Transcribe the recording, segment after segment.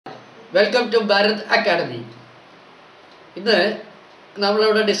Welcome to Bharat academy. ഇന്ന്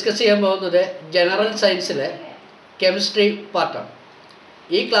നമ്മളിവിടെ discuss ചെയ്യാൻ പോകുന്നത് ജനറൽ സയൻസിലെ കെമിസ്ട്രി പാർട്ടാണ്.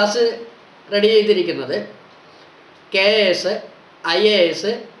 ഈ ക്ലാസ് റെഡി ചെയ്തിരിക്കുന്നത് KAS, IAS,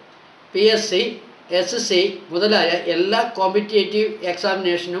 PSC, SSC മുതലായ എല്ലാ കോമ്പറ്റേറ്റീവ്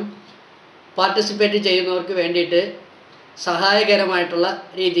എക്സാമിനേഷനും പാർട്ടിസിപ്പേറ്റ് ചെയ്യുന്നവർക്ക് വേണ്ടിയിട്ട് സഹായകരമായിട്ടുള്ള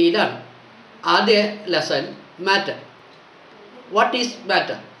രീതിയിലാണ്. ആദ്യ lesson matter. What is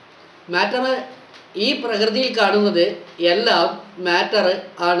matter? Matter ഈ പ്രകൃതിയിൽ കാണുന്നത് എല്ലാം മാറ്റർ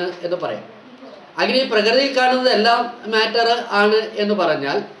ആണ് എന്ന് പറയാം. അങ്ങനെ ഈ പ്രകൃതിയിൽ കാണുന്നത് എല്ലാം മാറ്റർ ആണ് എന്ന്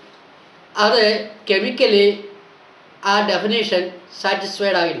പറഞ്ഞാൽ അത് കെമിക്കലി ആ ഡെഫിനേഷൻ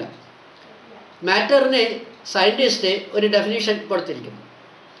സാറ്റിസ്ഫൈഡ് ആകില്ല. മാറ്ററിന് സയൻറ്റിസ്റ്റ് ഒരു ഡെഫിനേഷൻ കൊടുത്തിരിക്കുന്നു.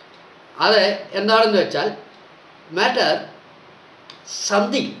 അത് എന്താണെന്ന് വെച്ചാൽ matter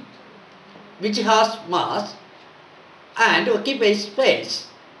something which has mass and occupies space,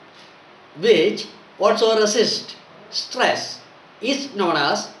 which also resists stress, is known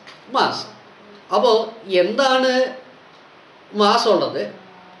as mass. അപ്പോൾ എന്താണ് മാസ് ഉള്ളത്,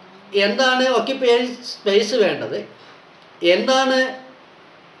 എന്താണ് ഒക്യുപ്പൈ സ്പേസ് വേണ്ടത്, എന്താണ്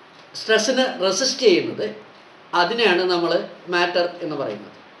സ്ട്രെസ്സിന് റെസിസ്റ്റ് ചെയ്യുന്നത്, അതിനെയാണ് നമ്മൾ മാറ്റർ എന്ന്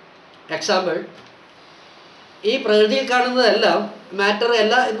പറയുന്നത്. എക്സാമ്പിൾ, ഈ പ്രകൃതിയിൽ കാണുന്നതെല്ലാം മാറ്റർ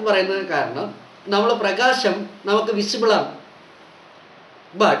അല്ല എന്ന് പറയുന്നത് കാരണം നമ്മൾ പ്രകാശം നമുക്ക് വിസിബിളാണ്.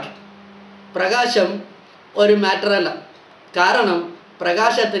 ബട്ട് പ്രകാശം ഒരു മാറ്റർ അല്ല. കാരണം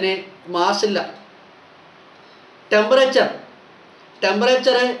പ്രകാശത്തിന് മാസില്ല. ടെമ്പറേച്ചർ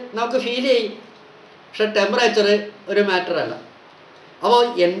നമുക്ക് ഫീൽ ചെയ്യും, പക്ഷെ ടെമ്പറേച്ചർ ഒരു മാറ്റർ അല്ല. അപ്പോൾ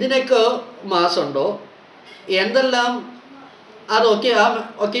എന്തിനൊക്കെ മാസ് ഉണ്ടോ, എന്തെല്ലാം അതൊക്കെ ആ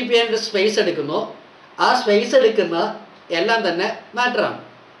ഒക്യുപ്പൈ ചെയ്യേണ്ട സ്പേസ് എടുക്കുന്നോ, ആ സ്പേസ് എടുക്കുന്ന എല്ലാം തന്നെ മാറ്ററാണ്.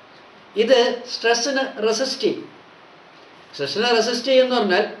 ഇത് സ്ട്രെസ്സിന് റെസിസ്റ്റ് ചെയ്യും. സ്ട്രെസ്സിനെ റെസിസ്റ്റ് ചെയ്യുമെന്ന്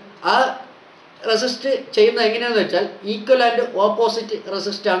പറഞ്ഞാൽ ആ റെസിസ്റ്റ് ചെയ്യുന്നത് എങ്ങനെയാണെന്ന് വെച്ചാൽ ഈക്വൽ ആൻഡ് ഓപ്പോസിറ്റ്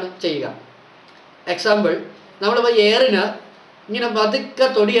റെസിസ്റ്റാണ് ചെയ്യുക. എക്സാമ്പിൾ, നമ്മളിപ്പോൾ എയറിന് ഇങ്ങനെ പതുക്കെ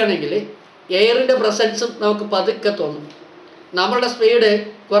തൊടിയാണെങ്കിൽ എയറിൻ്റെ പ്രസൻസും നമുക്ക് പതുക്കെ തോന്നും. നമ്മളുടെ സ്പീഡ്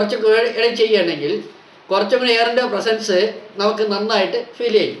കുറച്ച് ചെയ്യുകയാണെങ്കിൽ കുറച്ചും കൂടി എയറിൻ്റെ പ്രസൻസ് നമുക്ക് നന്നായിട്ട്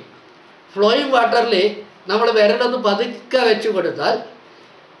ഫീൽ ചെയ്യും. ഫ്ലോയിങ് വാട്ടറിൽ നമ്മൾ വിരലൊന്ന് പതുക്കെ വെച്ച് കൊടുത്താൽ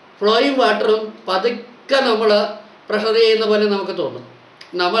ഫ്ലോയിങ് വാട്ടറും പതുക്കെ നമ്മൾ പ്രഷർ ചെയ്യുന്ന പോലെ നമുക്ക് തോന്നും.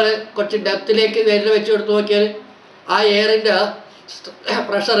 നമ്മൾ കുറച്ച് ഡെപ്തിലേക്ക് വിരൽ വെച്ച് കൊടുത്ത് നോക്കിയാൽ ആ എയറിൻ്റെ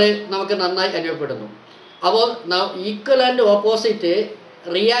പ്രഷർ നമുക്ക് നന്നായി അനുഭവപ്പെടുന്നു. അപ്പോൾ equal and opposite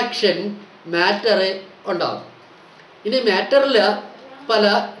reaction matter ഉണ്ടാകും. ഇനി മാറ്ററിൽ പല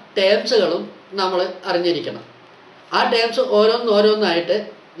ടേംസുകളും നമ്മൾ അറിഞ്ഞിരിക്കണം. ആ ടേംസ് ഓരോന്നായിട്ട്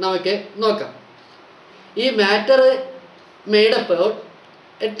നമുക്ക് നോക്കാം. ഈ മാറ്റർ മെയ്ഡപ്പ്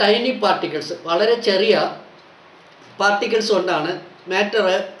ടൈനി പാർട്ടിക്കിൾസ്, വളരെ ചെറിയ പാർട്ടിക്കിൾസ് കൊണ്ടാണ് മാറ്റർ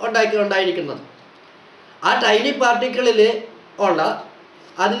ഉണ്ടായിരിക്കുന്നത്. ആ ടൈനി പാർട്ടിക്കിളിൽ ഉള്ള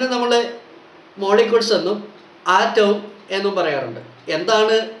അതിന് നമ്മൾ മോളിക്യൂൾസ് എന്നും ആറ്റവും എന്നും പറയാറുണ്ട്.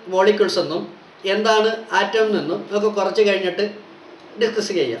 എന്താണ് മോളിക്യൂൾസ് എന്നും എന്താണ് ആറ്റം എന്നും നമുക്ക് കുറച്ച് കഴിഞ്ഞിട്ട്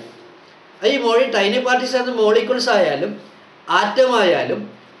ഡിസ്കസ് ചെയ്യാം. ഈ ടൈനി പാർട്ടിക്കിൾസ് മോളിക്യൂൾസ് ആയാലും ആറ്റം ആയാലും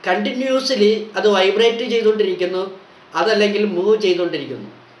കണ്ടിന്യൂസ്ലി അത് വൈബ്രേറ്റ് ചെയ്തുകൊണ്ടിരിക്കുന്നു, അതല്ലെങ്കിൽ മൂവ് ചെയ്തുകൊണ്ടിരിക്കുന്നു.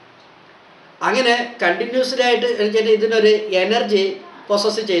 അങ്ങനെ കണ്ടിന്യൂസ്ലി ആയിട്ട് ഇതിനൊരു എനർജി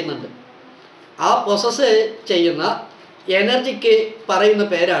പൊസസ് ചെയ്യുന്നുണ്ട്. ആ പൊസസ് ചെയ്യുന്ന എനർജിക്ക് പറയുന്ന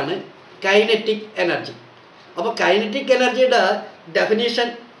പേരാണ് കൈനറ്റിക് എനർജി. അപ്പോൾ കൈനറ്റിക് എനർജിയുടെ ഡെഫിനിഷൻ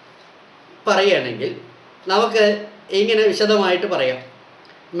പറയുകയാണെങ്കിൽ നമുക്ക് ഇങ്ങനെ വിശദമായിട്ട് പറയാം.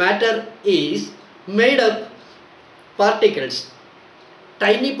 Matter is made up particles,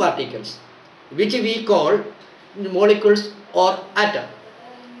 tiny particles, which we call molecules or atom,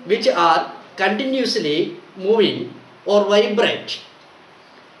 which are continuously moving or vibrate.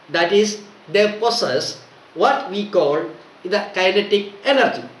 That is, they possess what we call the kinetic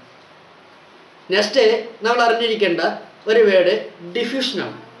energy. Next, നമ്മൾ അറിഞ്ഞിരിക്കേണ്ട ഒരു word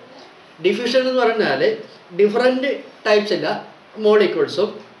ഡിഫ്യൂഷനാണ്. Diffusion എന്ന് പറഞ്ഞാൽ different ടൈപ്സില്ല മോളിക്യൂൾസും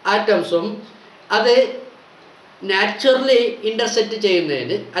ആറ്റംസും അത് naturally intersect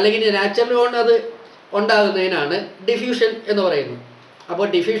ചെയ്യുന്നതിന് അല്ലെങ്കിൽ naturally കൊണ്ട് അത് ഉണ്ടാകുന്നതിനാണ് ഡിഫ്യൂഷൻ എന്ന് പറയുന്നത്. അപ്പോൾ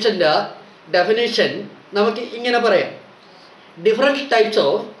ഡിഫ്യൂഷൻ്റെ ഡെഫിനിഷൻ നമുക്ക് ഇങ്ങനെ പറയാം. Different types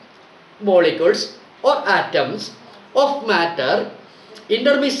of molecules or atoms of matter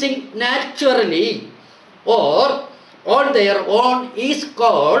ഇൻ്റർമിക്സിങ് naturally or on their one is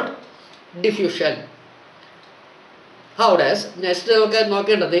called diffusion. How does next നമുക്ക്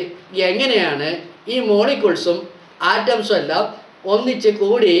നോക്കേണ്ടത് എങ്ങനെയാണ് ഈ മോളിക്യൂൾസും ആറ്റംസും എല്ലാം ഒന്നിച്ച്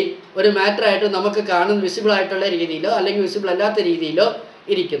കൂടി ഒരു മാറ്ററായിട്ട് നമുക്ക് കാണുന്ന വിസിബിൾ ആയിട്ടുള്ള രീതിയിലോ അല്ലെങ്കിൽ വിസിബിൾ അല്ലാത്ത രീതിയിലോ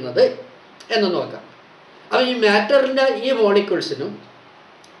ഇരിക്കുന്നത് എന്ന് നോക്കാം. അപ്പോൾ ഈ മാറ്ററിൻ്റെ ഈ മോളിക്യൂൾസിനും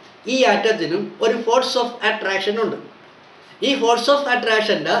ഈ ആറ്റത്തിനും ഒരു ഫോഴ്സ് ഓഫ് അട്രാക്ഷൻ ഉണ്ട്. ഈ ഫോഴ്സ് ഓഫ്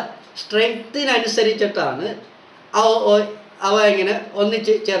അട്രാക്ഷൻ്റെ സ്ട്രെങ്ത്തിനനുസരിച്ചിട്ടാണ് അവ ഇങ്ങനെ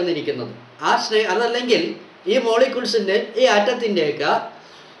ഒന്നിച്ച് ചേർന്നിരിക്കുന്നത്. അതല്ലെങ്കിൽ ഈ മോളിക്യൂൾസിൻ്റെ ഈ ആറ്റത്തിൻ്റെയൊക്കെ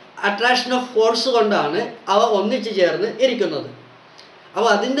അട്രാക്ഷൻ ഓഫ് ഫോഴ്സ് കൊണ്ടാണ് അവ ഒന്നിച്ച് ചേർന്ന് ഇരിക്കുന്നത്. അപ്പോൾ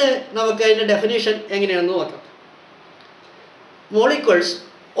നമുക്ക് അതിൻ്റെ ഡെഫിനേഷൻ എങ്ങനെയാണെന്ന് നോക്കാം. Molecules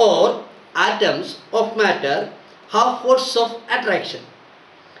or atoms of matter have force of attraction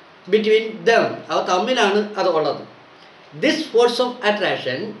between them. അവ തമ്മിലാണ് അത് ഉള്ളത്. This force of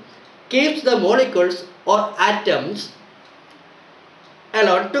attraction keeps the molecules or atoms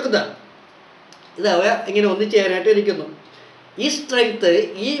alone together. ഇത് അവ ഇങ്ങനെ ഒന്നിച്ച് ചേരാനായിട്ട് ഇരിക്കുന്നു. ഈ സ്ട്രെങ്ത്ത്,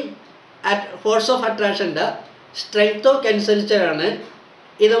 ഈ ഫോഴ്സ് ഓഫ് അട്രാക്ഷൻ്റെ സ്ട്രെങ്ത്തൊക്കെ അനുസരിച്ചാണ്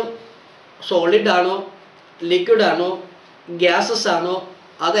ഇത് സോളിഡ് ആണോ, ലിക്വിഡ് ആണോ, ഗ്യാസസ് ആണോ,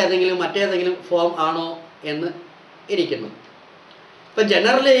 അതേതെങ്കിലും മറ്റേതെങ്കിലും ഫോം ആണോ എന്ന് ഇരിക്കുന്നു. ഇപ്പോൾ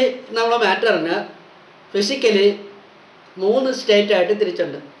ജനറലി നമ്മൾ മാറ്ററിന് physically 3 സ്റ്റേറ്റായിട്ട്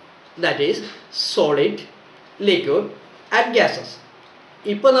തിരിച്ചുണ്ട്. That is solid, liquid and gases.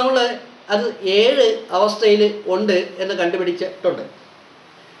 ഇപ്പോൾ നമ്മൾ അത് 7 അവസ്ഥയിൽ ഉണ്ട് എന്ന് കണ്ടുപിടിച്ചിട്ടുണ്ട്.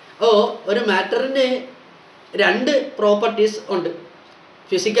 അപ്പോൾ ഒരു മാറ്ററിന് 2 പ്രോപ്പർട്ടീസ് ഉണ്ട്.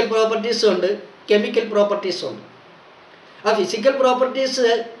 ഫിസിക്കൽ പ്രോപ്പർട്ടീസും ഉണ്ട്, കെമിക്കൽ പ്രോപ്പർട്ടീസും ഉണ്ട്. ആ ഫിസിക്കൽ പ്രോപ്പർട്ടീസ്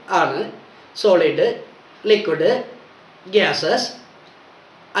ആണ് solid, liquid, gases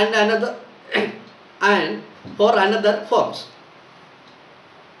and for another forms.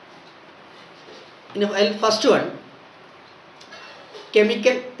 First one,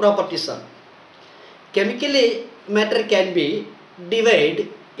 chemical properties are. Chemically, matter can be divided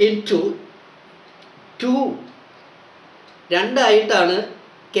into 2. രണ്ടായിട്ടാണ്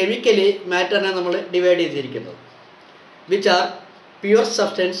chemically മാറ്ററിനെ നമ്മൾ ഡിവൈഡ് ചെയ്തിരിക്കുന്നത്. Which are pure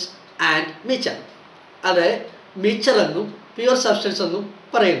substance and mixer. അത് mixer എന്നും pure substance എന്നും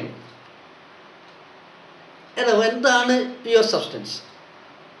പറയുന്നു. എന്താണ് pure substance,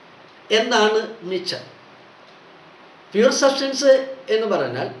 എന്താണ് mixer? Pure substance എന്ന്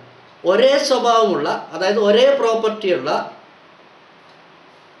പറഞ്ഞാൽ ഒരേ സ്വഭാവമുള്ള, അതായത് ഒരേ പ്രോപ്പർട്ടിയുള്ള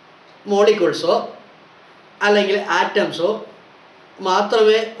മോളിക്യൂൾസോ അല്ലെങ്കിൽ ആറ്റംസോ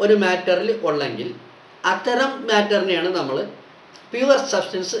മാത്രമേ ഒരു മാറ്ററിൽ ഉള്ളെങ്കിൽ അത്തരം മാറ്ററിനെയാണ് നമ്മൾ പ്യുവർ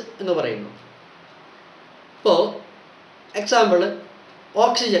സബ്സ്റ്റൻസ് എന്ന് പറയുന്നത്. ഇപ്പോൾ എക്സാമ്പിൾ,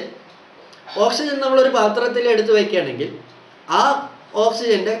 ഓക്സിജൻ. ഓക്സിജൻ നമ്മളൊരു പാത്രത്തിൽ എടുത്ത് വയ്ക്കുകയാണെങ്കിൽ ആ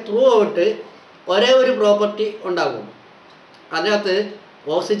ഓക്സിജൻ്റെ ത്രൂ ഔട്ട് ഒരേ ഒരു പ്രോപ്പർട്ടി ഉണ്ടാകും. അതിനകത്ത്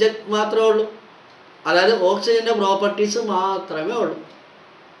ഓക്സിജൻ മാത്രമേ ഉള്ളൂ, അതായത് ഓക്സിജൻ്റെ പ്രോപ്പർട്ടീസ് മാത്രമേ ഉള്ളൂ.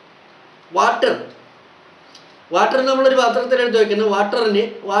 വാട്ടർ നമ്മളൊരു പാത്രത്തിൽ എടുത്ത് വയ്ക്കുന്നത്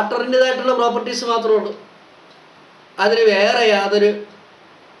വാട്ടറിൻ്റെതായിട്ടുള്ള പ്രോപ്പർട്ടീസ് മാത്രമേ ഉള്ളൂ. അതിന് വേറെ യാതൊരു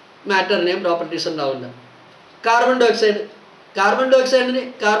മാറ്ററിനെയും പ്രോപ്പർട്ടീസ് ഉണ്ടാവില്ല. കാർബൺ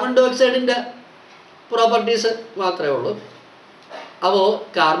ഡൈ ഓക്സൈഡിൻ്റെ പ്രോപ്പർട്ടീസ് മാത്രമേ ഉള്ളൂ. അപ്പോൾ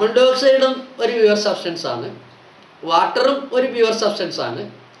കാർബൺ ഡൈ ഓക്സൈഡും ഒരു പ്യുവർ സബ്സ്റ്റൻസ് ആണ്, വാട്ടറും ഒരു പ്യുവർ സബ്സ്റ്റൻസ് ആണ്,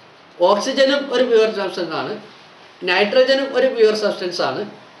 ഓക്സിജനും ഒരു പ്യുവർ സബ്സ്റ്റൻസ് ആണ്, നൈട്രജനും ഒരു പ്യുവർ സബ്സ്റ്റൻസ് ആണ്,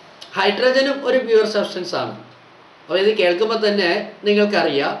 ഹൈഡ്രജനും ഒരു പ്യുവർ സബ്സ്റ്റൻസ് ആണ്. അപ്പോൾ ഇത് കേൾക്കുമ്പോൾ തന്നെ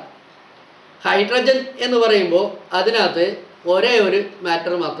നിങ്ങൾക്കറിയാം, ഹൈഡ്രജൻ എന്ന് പറയുമ്പോൾ അതിനകത്ത് ഒരേ ഒരു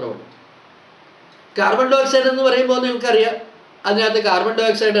മാറ്റർ മാത്രമേ ഉള്ളൂ. കാർബൺ ഡൈ ഓക്സൈഡ് എന്ന് പറയുമ്പോൾ നിങ്ങൾക്കറിയാം, അതിനകത്ത് കാർബൺ ഡൈ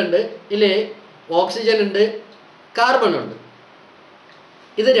ഓക്സൈഡ് ഉണ്ട്, ഇല്ലേ, ഓക്സിജൻ ഉണ്ട്, കാർബൺ ഉണ്ട്.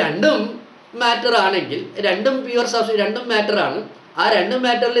 ഇത് രണ്ടും മാറ്റർ ആണെങ്കിൽ, രണ്ടും പ്യുവർ സബ്സ്റ്റൻസ്, രണ്ടും മാറ്ററാണ്. ആ രണ്ടും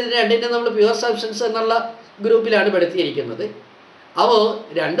മാറ്ററിൽ ഇതിന് രണ്ടിനെ നമ്മൾ പ്യുവർ സബ്സ്റ്റൻസ് എന്നുള്ള ഗ്രൂപ്പിലാണ് പെടുത്തിയിരിക്കുന്നത്. അപ്പോൾ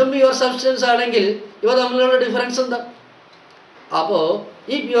രണ്ടും പ്യുവർ സബ്സ്റ്റൻസ് ആണെങ്കിൽ ഇവ തമ്മിലുള്ള ഡിഫറൻസ് എന്താ? അപ്പോൾ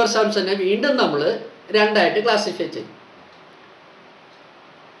ഈ പ്യുവർ സബ്സ്റ്റൻസിനെ വീണ്ടും നമ്മൾ രണ്ടായിട്ട് ക്ലാസിഫൈ ചെയ്യും.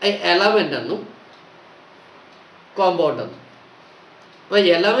 എലമെൻ്റ് എന്നും കോമ്പൗണ്ട് എന്നും. അപ്പോൾ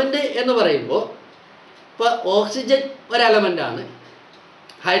എലമെൻ്റ് എന്ന് പറയുമ്പോൾ ഇപ്പോൾ ഓക്സിജൻ ഒരെലമെൻ്റാണ്,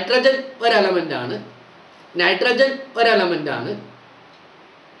 ഹൈഡ്രജൻ ഒരെലമെൻ്റാണ്, നൈട്രജൻ ഒരെലമെൻ്റാണ്.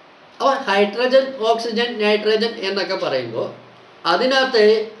 അപ്പോൾ ഹൈഡ്രജൻ, ഓക്സിജൻ, നൈട്രജൻ എന്നൊക്കെ പറയുമ്പോൾ അതിനകത്ത്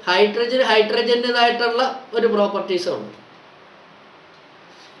ഹൈഡ്രജൻ്റെതായിട്ടുള്ള ഒരു പ്രോപ്പർട്ടീസ് ഉണ്ട്.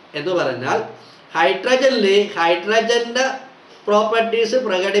 എന്ന് പറഞ്ഞാൽ ഹൈഡ്രജൻ്റെ പ്രോപ്പർട്ടീസ്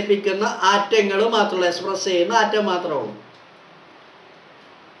പ്രകടിപ്പിക്കുന്ന ആറ്റങ്ങൾ മാത്രമല്ല, എക്സ്പ്രസ് ചെയ്യുന്ന ആറ്റം മാത്രമേ ഉള്ളൂ.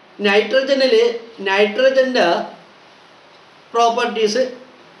 നൈട്രജൻ്റെ പ്രോപ്പർട്ടീസ്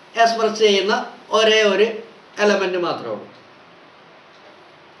എക്സ്പ്രസ് ചെയ്യുന്ന ഒരേ ഒരു എലമെൻ്റ് മാത്രമേ ഉള്ളൂ.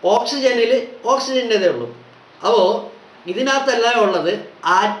 ഓക്സിജൻ്റേതേ ഉള്ളൂ. അപ്പോൾ ഇതിനകത്തെല്ലാം ഉള്ളത്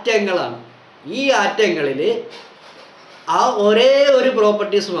ആറ്റങ്ങളാണ്. ഈ ആറ്റങ്ങളിൽ ആ ഒരേ ഒരു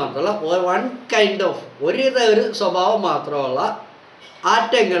പ്രോപ്പർട്ടീസ് മാത്രമുള്ള വൺ കൈൻഡ് ഓഫ് ഒരു സ്വഭാവം മാത്രമുള്ള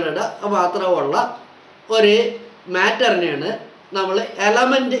ആറ്റങ്ങളുടെ മാത്രമുള്ള ഒരു മാറ്ററിനെയാണ് നമ്മൾ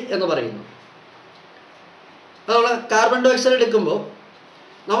എലമെൻറ്റ് എന്ന് പറയുന്നു. നമ്മൾ കാർബൺ ഡൈ ഓക്സൈഡ് എടുക്കുമ്പോൾ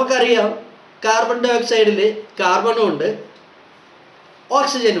നമുക്കറിയാം കാർബൺ ഡൈ ഓക്സൈഡിൽ കാർബണും ഉണ്ട്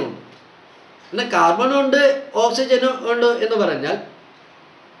ഓക്സിജനും ഉണ്ട്. പിന്നെ കാർബണും ഉണ്ട് ഓക്സിജനും ഉണ്ട് എന്ന് പറഞ്ഞാൽ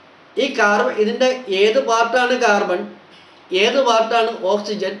ഈ ഇതിൻ്റെ ഏത് പാർട്ടാണ് കാർബൺ, ഏത് പാർട്ടാണ്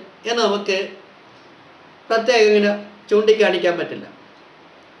ഓക്സിജൻ എന്ന് നമുക്ക് പ്രത്യേകം ഇങ്ങനെ ചൂണ്ടിക്കാണിക്കാൻ പറ്റില്ല.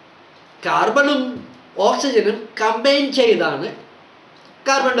 കാർബണും ഓക്സിജനും കമ്പൈൻ ചെയ്താണ്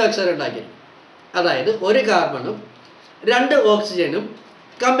കാർബൺ ഡൈ ഓക്സൈഡ് ഉണ്ടാക്കിയത്. അതായത് ഒരു കാർബണും 2 ഓക്സിജനും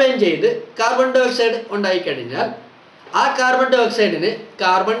കമ്പൈൻ ചെയ്ത് കാർബൺ ഡൈ ഓക്സൈഡ് ഉണ്ടായിക്കഴിഞ്ഞാൽ ആ കാർബൺ ഡൈ ഓക്സൈഡിന്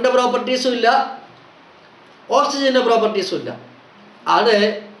കാർബണിൻ്റെ പ്രോപ്പർട്ടീസും ഇല്ല, ഓക്സിജൻ്റെ പ്രോപ്പർട്ടീസും ഇല്ല. അത്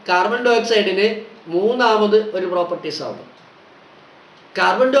കാർബൺ ഡൈ ഓക്സൈഡിന് മൂന്നാമത് ഒരു പ്രോപ്പർട്ടീസ് ആവും.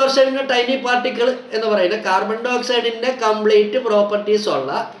 കാർബൺ ഡൈ ഓക്സൈഡിൻ്റെ ടൈനി പാർട്ടിക്കിൾ എന്ന് പറയുന്നത് കാർബൺ ഡൈ ഓക്സൈഡിൻ്റെ കംപ്ലീറ്റ് പ്രോപ്പർട്ടീസ്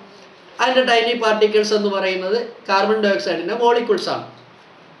ഉള്ള അതിൻ്റെ ടൈനി പാർട്ടിക്കിൾസ് എന്ന് പറയുന്നത് കാർബൺ ഡൈ ഓക്സൈഡിൻ്റെ മോളിക്യൂൾസാണ്.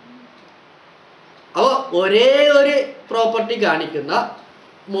 അപ്പോൾ ഒരേ ഒരു പ്രോപ്പർട്ടി കാണിക്കുന്ന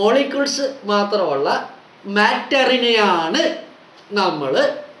മോളിക്യൂൾസ് മാത്രമുള്ള മാറ്ററിനെയാണ് നമ്മൾ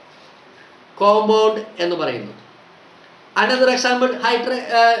കോമ്പൗണ്ട് എന്ന് പറയുന്നത്. അനദർ എക്സാമ്പിൾ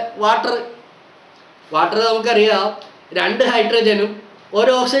വാട്ടർ നമുക്കറിയാം 2 ഹൈഡ്രജനും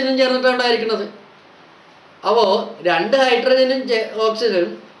 1 ഓക്സിജനും ചേർന്നിട്ടാണ് ഉണ്ടായിരിക്കുന്നത്. അപ്പോൾ 2 ഹൈഡ്രജനും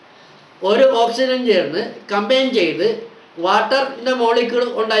ഓക്സിജനും 1 ഓക്സിജനും ചേർന്ന് കമ്പൈൻ ചെയ്ത് വാട്ടറിൻ്റെ മോളിക്യൂൾ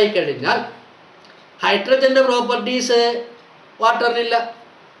ഉണ്ടായിക്കഴിഞ്ഞാൽ ഹൈഡ്രജൻ്റെ പ്രോപ്പർട്ടീസ് വാട്ടറിനില്ല,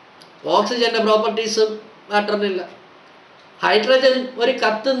 ഓക്സിജൻ്റെ പ്രോപ്പർട്ടീസും വാട്ടറിനില്ല. ഹൈഡ്രജൻ ഒരു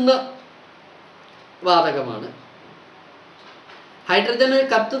കത്തുന്ന വാതകമാണ്,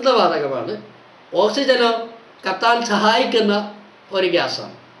 ഓക്സിജനോ കത്താൻ സഹായിക്കുന്ന ഒരു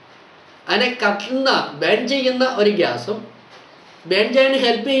ഗ്യാസാണ്. അതിനെ ബേൺ ചെയ്യുന്ന ഒരു ഗ്യാസും ബേൺ ചെയ്യാൻ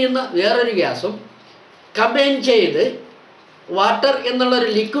ഹെൽപ്പ് ചെയ്യുന്ന വേറൊരു ഗ്യാസും കമ്പൈൻ ചെയ്ത് വാട്ടർ എന്നുള്ളൊരു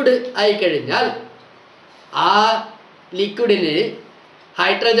ലിക്വിഡ് ആയിക്കഴിഞ്ഞാൽ ആ ലിക്വിഡിന്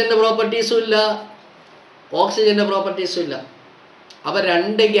ഹൈഡ്രജൻ്റെ പ്രോപ്പർട്ടീസും ഇല്ല, ഓക്സിജൻ്റെ പ്രോപ്പർട്ടീസും ഇല്ല. അപ്പോൾ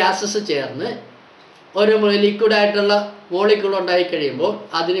 2 ഗ്യാസസ് ചേർന്ന് ഒരു ലിക്വിഡായിട്ടുള്ള മോളിക്യൂൾ ഉണ്ടായിക്കഴിയുമ്പോൾ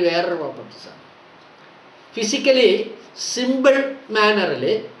അതിന് വേറൊരു പ്രോപ്പർട്ടീസാണ്. ഫിസിക്കലി സിമ്പിൾ മാനറിൽ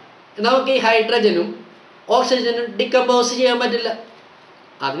നമുക്ക് ഈ ഹൈഡ്രജനും ഓക്സിജനും ഡിക്കമ്പോസ് ചെയ്യാൻ പറ്റില്ല.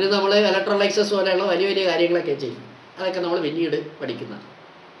 അതിന് നമ്മൾ ഇലക്ട്രോലൈസസ് പോലെയുള്ള വലിയ വലിയ കാര്യങ്ങളൊക്കെ ചെയ്യും. അതൊക്കെ നമ്മൾ പിന്നീട് പഠിക്കുന്നതാണ്.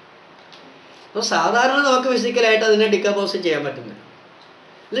 അപ്പോൾ സാധാരണ നമുക്ക് ഫിസിക്കലായിട്ട് അതിനെ ഡിക്കമ്പോസ് ചെയ്യാൻ പറ്റുന്നില്ല.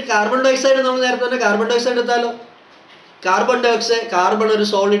 ഇതിൽ കാർബൺ ഡൈ ഓക്സൈഡ് നമ്മൾ നേരത്തെ തന്നെ കാർബൺ ഡൈ ഓക്സൈഡ് എടുത്താലോ, കാർബൺ ഒരു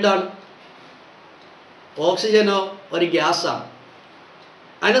സോളിഡാണ്, ഓക്സിജനോ ഒരു ഗ്യാസാണ്.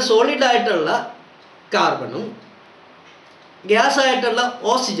 അതിന് സോളിഡായിട്ടുള്ള കാർബണും ഗ്യാസായിട്ടുള്ള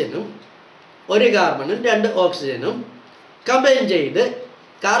ഓക്സിജനും 1 കാർബണും 2 ഓക്സിജനും കമ്പൈൻ ചെയ്ത്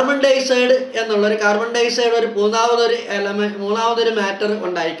കാർബൺ ഡൈ ഓക്സൈഡ് എന്നുള്ളൊരു ഒരു മൂന്നാമതൊരു മാറ്റർ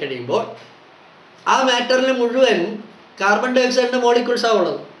ഉണ്ടായിക്കഴിയുമ്പോൾ ആ മാറ്ററിൽ മുഴുവൻ കാർബൺ ഡൈ ഓക്സൈഡിൻ്റെ മോളിക്യൂൾസാണ്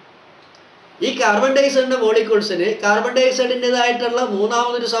ഉള്ളത്. ഈ കാർബൺ ഡൈ ഓക്സൈഡിൻ്റെ മോളിക്യൂൾസിന് കാർബൺ ഡൈ ഓക്സൈഡിൻ്റെതായിട്ടുള്ള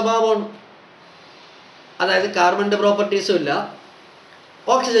മൂന്നാമതൊരു സ്വഭാവമാണ്. അതായത് കാർബണിൻ്റെ പ്രോപ്പർട്ടീസും ഇല്ല,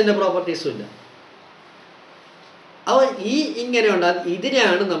 ഓക്സിജൻ്റെ പ്രോപ്പർട്ടീസും ഇല്ല. അപ്പോൾ ഇങ്ങനെ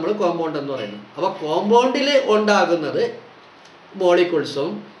ഇതിനെയാണ് നമ്മൾ കോമ്പൗണ്ട് എന്ന് പറയുന്നത്. അപ്പോൾ കോമ്പൗണ്ടിൽ ഉണ്ടാകുന്നത്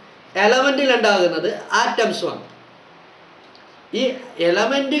മോളിക്യൂൾസും എലമെൻറ്റിൽ ഉണ്ടാകുന്നത് ആറ്റംസുമാണ്. ഈ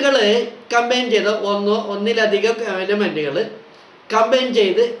എലമെൻറ്റുകൾ കമ്പൈൻ ചെയ്ത ഒന്നിലധികം എലമെൻറ്റുകൾ കമ്പൈൻ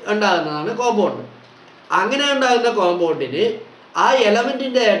ചെയ്ത് ഉണ്ടാകുന്നതാണ് കോമ്പൗണ്ട്. അങ്ങനെ ഉണ്ടാകുന്ന കോമ്പൗണ്ടിന് ആ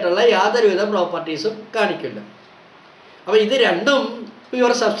എലമെൻറ്റിൻ്റെ ആയിട്ടുള്ള യാതൊരുവിധ പ്രോപ്പർട്ടീസും കാണിക്കില്ല. അപ്പോൾ ഇത് രണ്ടും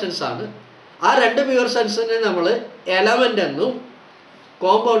പ്യുവർ സബ്സ്റ്റൻസ് ആണ്. ആ 2 പ്യുവർ സബ്സ്റ്റൻസിനെ നമ്മൾ എലമെൻ്റ് എന്നും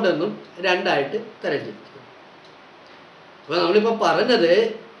കോമ്പൗണ്ട് എന്നും 2ആയിട്ട് തരംതിരിക്കും. അപ്പോൾ നമ്മളിപ്പോൾ പറഞ്ഞത്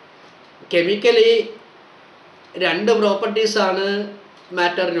കെമിക്കലി 2 പ്രോപ്പർട്ടീസാണ്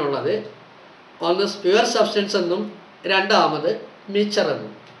മാറ്ററിനുള്ളത്. ഒന്ന് പ്യുവർ സബ്സ്റ്റൻസ് എന്നും രണ്ടാമത് മിക്സ്ചർ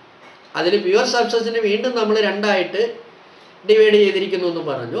എന്നും. അതിൽ പ്യുവർ സബ്സ്റ്റൻസിന് വീണ്ടും നമ്മൾ 2ആയിട്ട് ഡിവൈഡ് ചെയ്തിരിക്കുന്നു എന്ന്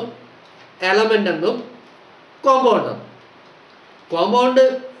പറഞ്ഞു, എലമെൻ്റ് എന്നും കോമ്പൗണ്ട് എന്നും. കോമ്പൗണ്ട്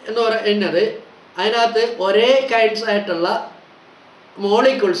എന്ന് പറയുന്നത് അതിനകത്ത് ഒരേ കൈൻഡ്സ് ആയിട്ടുള്ള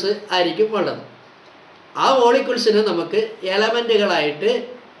മോളിക്യൂൾസ് ആയിരിക്കും ഉള്ളത്. ആ മോളിക്യൂൾസിന് നമുക്ക് എലമെൻറ്റുകളായിട്ട്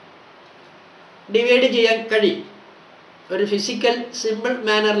ഡിവൈഡ് ചെയ്യാൻ കഴിയും, ഒരു ഫിസിക്കൽ സിമ്പിൾ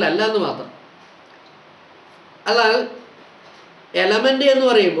മാനറിലല്ല എന്ന് മാത്രം. എന്നാൽ എലമെൻ്റ് എന്ന്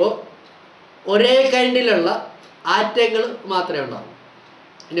പറയുമ്പോൾ ഒരേ കൈൻഡിലുള്ള ആറ്റങ്ങൾ മാത്രമേ ഉണ്ടാവൂ.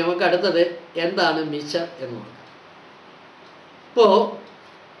 ഇനി നമുക്ക് അടുത്തത് എന്താണ് മിക്സ്ചർ എന്ന് നോക്കാം. ഇപ്പോൾ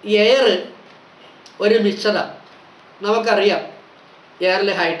എയർ ഒരു മിക്സ്ചറാണ്. നമുക്കറിയാം എയറിൽ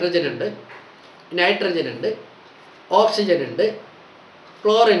ഹൈഡ്രജൻ ഉണ്ട്, നൈട്രജൻ ഉണ്ട്, ഓക്സിജൻ ഉണ്ട്,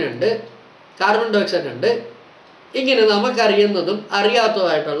 ക്ലോറിൻ ഉണ്ട്, കാർബൺ ഡൈ ഓക്സൈഡ് ഉണ്ട്, ഇങ്ങനെ നമുക്കറിയുന്നതും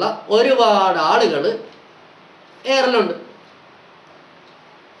അറിയാത്തതുമായിട്ടുള്ള ഒരുപാട് ആളുകൾ എയറിലുണ്ട്.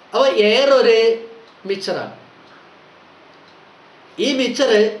 അപ്പോൾ എയർ ഒരു മിക്സറാണ്. ഈ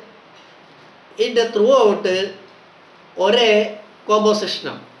മിക്സർ ഇതിൻ്റെ ത്രൂ ഔട്ട് ഒരേ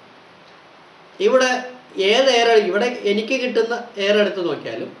കോമ്പോസിഷനാണ്. ഇവിടെ ഏത് എയർ, ഇവിടെ എനിക്ക് കിട്ടുന്ന എയർ എടുത്ത്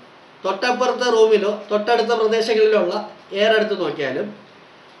നോക്കിയാലും തൊട്ടപ്പുറത്തെ റൂമിലോ തൊട്ടടുത്ത പ്രദേശങ്ങളിലോ ഉള്ള എയർ എടുത്ത് നോക്കിയാലും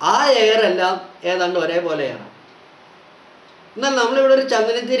ആ എയർ എല്ലാം ഏതാണ്ട് ഒരേപോലെ എയറാണ്. എന്നാൽ നമ്മളിവിടെ ഒരു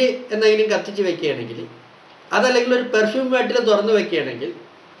ചന്ദനത്തിരി എന്തെങ്കിലും കത്തിച്ച് വെക്കുകയാണെങ്കിൽ, അതല്ലെങ്കിൽ ഒരു പെർഫ്യൂം ബോട്ടിൽ തുറന്ന് വെക്കുകയാണെങ്കിൽ,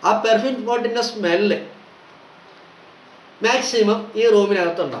 ആ പെർഫ്യൂം ബോട്ടിൻ്റെ സ്മെല്ല് മാക്സിമം ഈ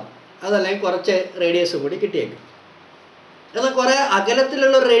റൂമിനകത്തുണ്ടാകും. അതല്ലെങ്കിൽ കുറച്ച് റേഡിയസ് കൂടി കിട്ടിയേക്കും. എന്നാൽ കുറേ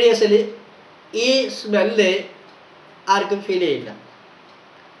അകലത്തിലുള്ള റേഡിയസിൽ ഈ സ്മെല്ല് ആർക്കും ഫീൽ ചെയ്യില്ല.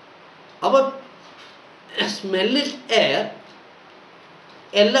 അപ്പോൾ സ്മെല്ലിൽ എയർ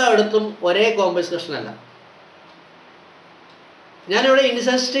എല്ലായിടത്തും ഒരേ കോമ്പോസിഷനല്ല. ഞാനിവിടെ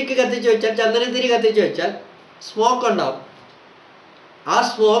ഇൻസെൻസ് സ്റ്റിക്ക് കത്തിച്ച് വെച്ചാൽ, ചന്ദനത്തിരി കത്തിച്ച് വെച്ചാൽ സ്മോക്ക് ഉണ്ടാവും. ആ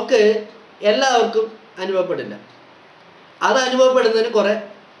സ്മോക്ക് എല്ലാവർക്കും അനുഭവപ്പെടില്ല. അത് അനുഭവപ്പെടുന്നതിന് കുറേ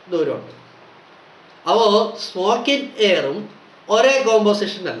ദൂരമുണ്ട്. അപ്പോൾ സ്മോക്കിൻ എയറും ഒരേ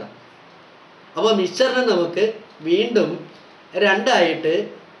കോമ്പോസിഷനല്ല. അപ്പോൾ മിക്സറിനെ നമുക്ക് വീണ്ടും രണ്ടായിട്ട്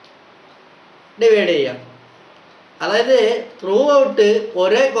ഡിവൈഡ് ചെയ്യാം. അതായത് ത്രൂ ഔട്ട്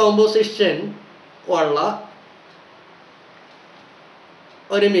ഒരേ കോമ്പോസിഷൻ ഉള്ള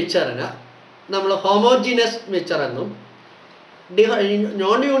ഒരു മിക്സറിന് നമ്മൾ ഹോമോജീനസ് മിക്സർ എന്നും,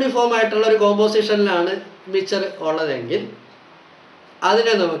 നോൺ യൂണിഫോം ആയിട്ടുള്ള ഒരു കോമ്പോസിഷനിലാണ് മിക്സർ ഉള്ളതെങ്കിൽ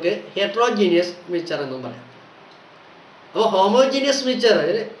അതിനെ നമുക്ക് ഹെട്രോജീനിയസ് മിക്സർ എന്നും പറയാം. അപ്പോൾ ഹോമോജീനിയസ്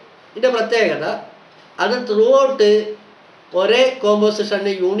മിക്സറിൻ്റെ പ്രത്യേകത അത് ത്രൂ ഔട്ട് ഒരേ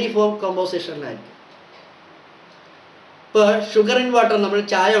കോമ്പോസിഷന് യൂണിഫോം കോമ്പോസിഷനിലായിരിക്കും. ഇപ്പോൾ ഷുഗർ ഇൻ വാട്ടർ, നമ്മൾ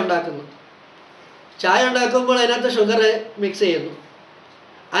ചായ ഉണ്ടാക്കുന്നു. ചായ ഉണ്ടാക്കുമ്പോൾ അതിനകത്ത് ഷുഗർ മിക്സ് ചെയ്യുന്നു.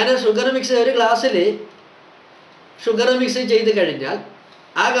 അതിന് ഷുഗർ മിക്സ്, ഒരു ഗ്ലാസ്സിൽ ഷുഗർ മിക്സ് ചെയ്ത് കഴിഞ്ഞാൽ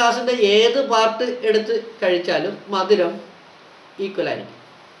ആ ഗ്ലാസിൻ്റെ ഏത് പാർട്ട് എടുത്ത് കഴിച്ചാലും മധുരം ഈക്വലായിരിക്കും.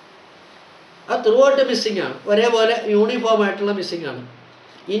 അത് ത്രൂ ഔട്ട് മിസ്സിംഗ് ആണ്, ഒരേപോലെ യൂണിഫോം ആയിട്ടുള്ള മിസ്സിംഗ് ആണ്.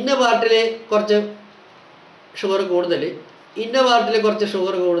 ഇന്ന പാർട്ടിൽ കുറച്ച് ഷുഗർ കൂടുതൽ, ഇന്ന പാർട്ടിൽ കുറച്ച്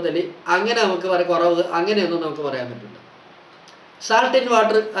ഷുഗർ കൂടുതൽ, അങ്ങനെ നമുക്ക് കുറവ്, അങ്ങനെയൊന്നും നമുക്ക് പറയാൻ പറ്റില്ല. Salt in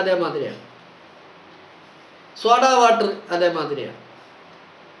water അതേമാതിരിയാണ്, soda water അതേമാതിരിയാണ്.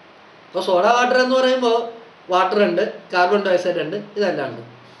 അപ്പോൾ സോഡ വാട്ടർ എന്ന് പറയുമ്പോൾ വാട്ടർ ഉണ്ട്, കാർബൺ ഡൈ ഓക്സൈഡ് ഉണ്ട്, ഇതെല്ലാം ഉണ്ട്.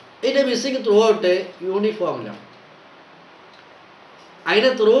 ഇതിൻ്റെ മിസ്സിങ് ത്രൂ ഔട്ട് യൂണിഫോമിലാണ്. അതിന്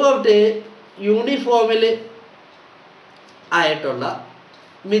ത്രൂ ഔട്ട് യൂണിഫോമിൽ ആയിട്ടുള്ള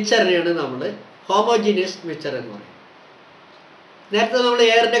മിക്സറിനെയാണ് നമ്മൾ ഹോമോജീനിയസ് മിക്സർ എന്ന് പറയും. നേരത്തെ നമ്മൾ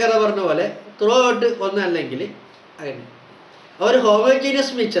എയറിൻ്റെ കഥ പറഞ്ഞ പോലെ ത്രൂ ഔട്ട് ഒന്നല്ലെങ്കിൽ അങ്ങനെ. ഒരു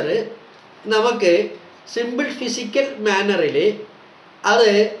ഹോമോജീനിയസ് മിക്സർ നമുക്ക് സിമ്പിൾ ഫിസിക്കൽ മാനറിൽ അത്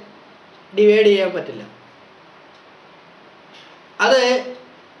ഡിവൈഡ് ചെയ്യാൻ പറ്റില്ല. അത്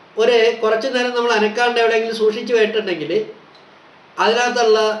കുറച്ച് നേരം നമ്മൾ അനക്കാണ്ട് എവിടെയെങ്കിലും സൂക്ഷിച്ച് വെച്ചിട്ടുണ്ടെങ്കിൽ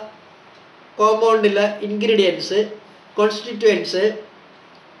അതിനകത്തുള്ള കോമ്പൗണ്ടിലെ ഇൻഗ്രീഡിയൻസ്, കോൺസ്റ്റിറ്റ്യുവൻസ്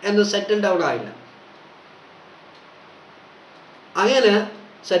എന്ന് സെറ്റിൽ ഡൗൺ ആയില്ല. അങ്ങനെ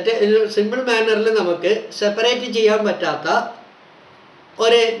സിമ്പിൾ മാനറിൽ നമുക്ക് സെപ്പറേറ്റ് ചെയ്യാൻ പറ്റാത്ത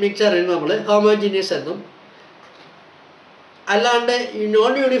ഒരു മിക്സറിന് നമ്മൾ ഹോമോജീനിയസ് എന്നും, അല്ലാണ്ട്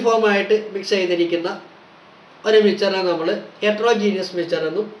നോൺ യൂണിഫോം ആയിട്ട് മിക്സ് ചെയ്തിരിക്കുന്ന ഒരു മിക്സറിനെ നമ്മൾ ഹെട്രോജീനിയസ് മിക്സർ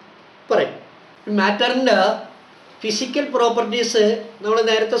എന്നും പറയും. മാറ്ററിൻ്റെ ഫിസിക്കൽ പ്രോപ്പർട്ടീസ് നമ്മൾ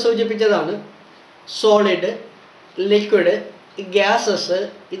നേരത്തെ സൂചിപ്പിച്ചതാണ്. സോളിഡ്, ലിക്വിഡ്, ഗ്യാസസ്,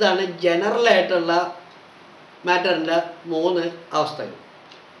 ഇതാണ് ജനറലായിട്ടുള്ള മാറ്ററിൻ്റെ 3 അവസ്ഥകൾ.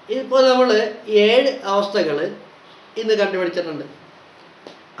 ഇപ്പോൾ നമ്മൾ 7 അവസ്ഥകൾ ഇന്ന് കണ്ടുപിടിച്ചിട്ടുണ്ട്.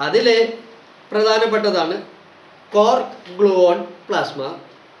 അതിൽ പ്രധാനപ്പെട്ടതാണ് cork gluon plasma,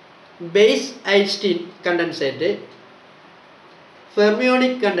 base Einstein condensate,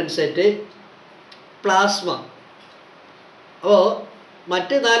 fermionic condensate, plasma. അപ്പോൾ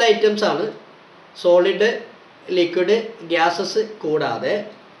മറ്റ് 4 ഐറ്റംസാണ്. സോളിഡ്, ലിക്വിഡ്, ഗ്യാസസ് കൂടാതെ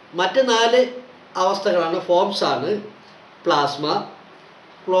മറ്റ് 4 അവസ്ഥകളാണ്, ഫോംസാണ് plasma,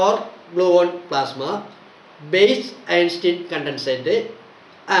 cork gluon plasma, base Einstein condensate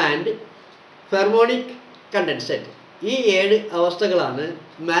and ഫെർമോണിക് condensate. ഈ 7 അവസ്ഥകളാണ്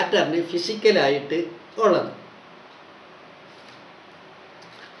മാറ്ററിന് ഫിസിക്കലായിട്ട് ഉള്ളത്.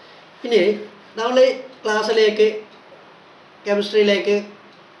 ഇനി നമ്മൾ ക്ലാസ്സിലേക്ക്, കെമിസ്ട്രിയിലേക്ക്,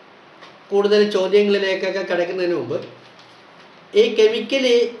 കൂടുതൽ ചോദ്യങ്ങളിലേക്കൊക്കെ കിടക്കുന്നതിന് മുമ്പ് ഈ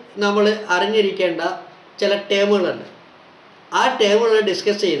കെമിക്കലി നമ്മൾ അറിഞ്ഞിരിക്കേണ്ട ചില ടേമുകളുണ്ട്. ആ ടേമുകൾ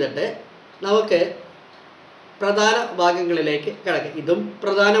ഡിസ്കസ് ചെയ്തിട്ട് നമുക്ക് പ്രധാന ഭാഗങ്ങളിലേക്ക് കിടക്കാം. ഇതും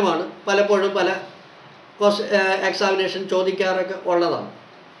പ്രധാനമാണ്. പലപ്പോഴും പല എക്സാമിനേഷൻ ചോദിക്കാറൊക്കെ ഉള്ളതാണ്.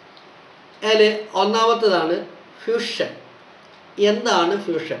 അതിൽ ഒന്നാമത്തേതാണ് ഫ്യൂഷൻ. എന്താണ്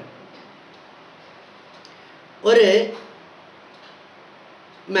ഫ്യൂഷൻ? ഒരു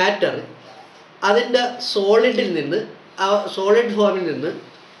മാറ്റർ അതിൻ്റെ സോളിഡിൽ നിന്ന്, ആ സോളിഡ് ഫോമിൽ നിന്ന്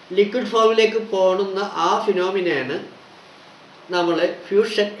ലിക്വിഡ് ഫോമിലേക്ക് പോകുന്ന ആ ഫിനോമിനയാണ് നമ്മൾ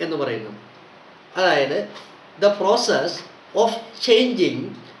ഫ്യൂഷൻ എന്ന് പറയുന്നത്. അതായത് the process of changing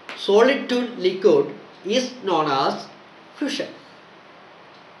solid to liquid is known as fusion.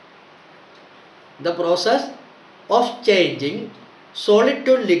 The process of changing solid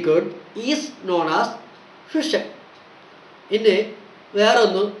to liquid is known as fusion. ഇനി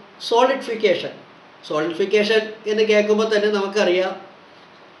വേറൊന്ന് solidification. Solidification എന്ന് കേൾക്കുമ്പോൾ തന്നെ നമുക്കറിയാം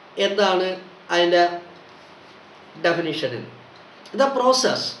എന്താണ് അതിൻ്റെ definition. The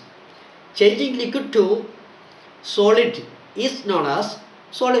process changing liquid to solid is known as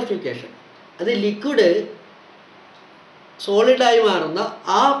solidification. അത് liquid സോളിഡായി മാറുന്ന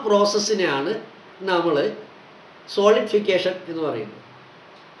ആ പ്രോസസ്സിനെയാണ് നമ്മൾ സോളിഡിഫിക്കേഷൻ എന്ന് പറയുന്നത്.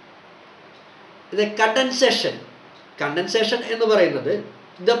 ഇത് കണ്ടൻസേഷൻ എന്ന് പറയുന്നത്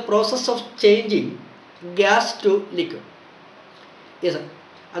the process of changing gas to liquid.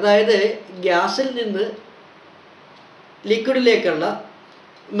 അതായത് ഗ്യാസിൽ നിന്ന് ലിക്വിഡിലേക്കുള്ള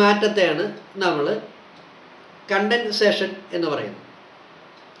മാറ്റത്തെയാണ് നമ്മൾ കണ്ടൻസേഷൻ എന്ന് പറയുന്നത്.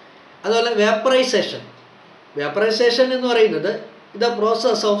 അതുപോലെ വേപ്പറൈസേഷൻ എന്ന് പറയുന്നത് the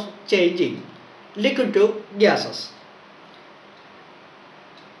process of changing liquid to gases.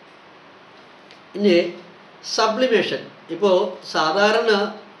 ഇനി സബ്ലിമേഷൻ. ഇപ്പോൾ സാധാരണ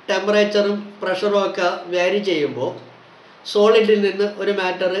ടെമ്പറേച്ചറും പ്രഷറും ഒക്കെ വേരി ചെയ്യുമ്പോൾ സോളിഡിൽ നിന്ന് ഒരു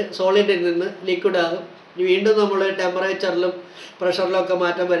മാറ്റർ സോളിഡിൽ നിന്ന് ലിക്വിഡാകും. വീണ്ടും നമ്മൾ ടെമ്പറേച്ചറിലും പ്രഷറിലും ഒക്കെ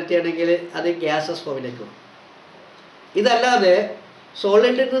മാറ്റം വരുത്തുകയാണെങ്കിൽ അത് ഗ്യാസസ് ഫോമിലേക്ക് പോകും. ഇതല്ലാതെ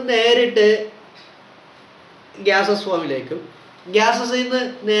സോളിഡിൽ നിന്ന് നേരിട്ട് ഗ്യാസസ് ഫോമിലേക്കും ഗ്യാസസിൽ നിന്ന്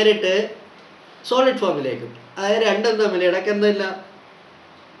നേരിട്ട് സോളിഡ് ഫോമിലേക്കും, അതായത് രണ്ടും തമ്മിൽ ഇടയ്ക്കെന്തില്ല,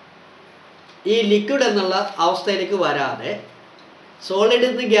 ഈ ലിക്വിഡ് എന്നുള്ള അവസ്ഥയിലേക്ക് വരാതെ സോളിഡിൽ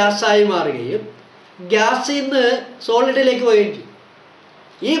നിന്ന് ഗ്യാസായി മാറുകയും ഗ്യാസിൽ നിന്ന് സോളിഡിലേക്ക് പോവുകയും ചെയ്യും.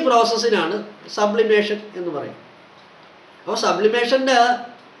 ഈ പ്രോസസ്സിനാണ് സബ്ലിമേഷൻ എന്ന് പറയുന്നത്. അപ്പോൾ സബ്ലിമേഷൻ്റെ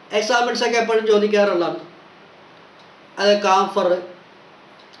എക്സാമ്പിൾസൊക്കെ എപ്പോഴും ചോദിക്കാറുള്ളതാണ്. അത് കാംഫർ,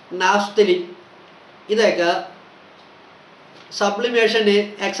 നാഫ്തലിൻ, ഇതൊക്കെ സബ്ലിമേഷന്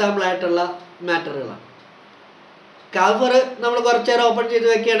എക്സാമ്പിളായിട്ടുള്ള മാറ്ററുകളാണ്. കാംഫർ നമ്മൾ കുറച്ച് നേരം ഓപ്പൺ ചെയ്ത്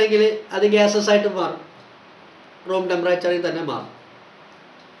വെക്കുകയാണെങ്കിൽ അത് ഗ്യാസസ് ആയിട്ട് മാറും, റൂം ടെമ്പറേച്ചറിൽ തന്നെ മാറും.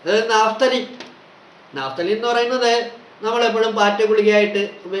 അതായത് നാഫ്തലിൻ എന്ന് പറയുന്നത് നമ്മളെപ്പോഴും പാറ്റ ഗുളികയായിട്ട്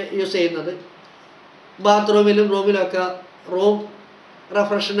യൂസ് ചെയ്യുന്നത്, ബാത്റൂമിലും റൂമിലൊക്കെ റൂം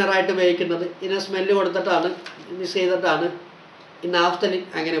റെഫ്രഷനറായിട്ട് ഉപയോഗിക്കുന്നത്. ഇതിനെ സ്മെല്ല് കൊടുത്തിട്ടാണ്, മിക്സ് ചെയ്തിട്ടാണ് ഈ നാഫ്തലിൻ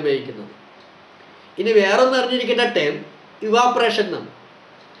അങ്ങനെ ഉപയോഗിക്കുന്നത്. ഇനി വേറൊന്ന് അറിഞ്ഞിരിക്കേണ്ട ടേം ഇവാപ്രേഷൻ എന്നാണ്.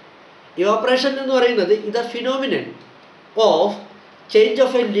 ഇവാപ്രേഷൻ എന്ന് പറയുന്നത് ഇത് phenomenon of change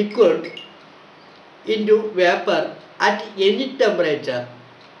of A liquid in to vapour at any temperature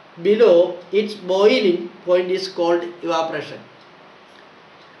below it's boiling point is called evaporation.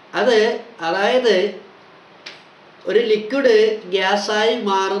 അതായത് ഒരു ലിക്വിഡ് ഗ്യാസായി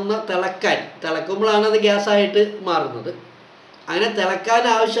മാറുന്ന തിളക്കുമ്പോഴാണ് അത് ഗ്യാസായിട്ട് മാറുന്നത്. അങ്ങനെ തിളക്കാൻ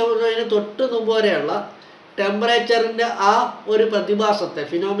ആവശ്യമുള്ളതിന് തൊട്ട് മുമ്പ് വരെയുള്ള ടെമ്പറേച്ചറിൻ്റെ ആ ഒരു പ്രതിഭാസത്തെ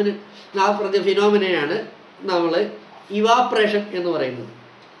ഫിനോമിനയാണ് നമ്മൾ ഇവാപ്രേഷൻ എന്ന് പറയുന്നത്.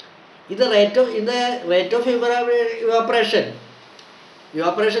 ഇത് റേറ്റ് ഓഫ്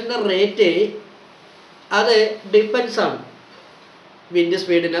ഇവാപ്രേഷൻ്റെ റേറ്റ് അത് ഡിപ്പെൻസാണ് വിൻഡ്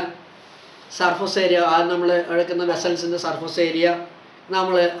സ്പീഡിന്, സർഫസ് ഏരിയ, അത് നമ്മൾ എടുക്കുന്ന വെസൽസിൻ്റെ സർഫസ് ഏരിയ,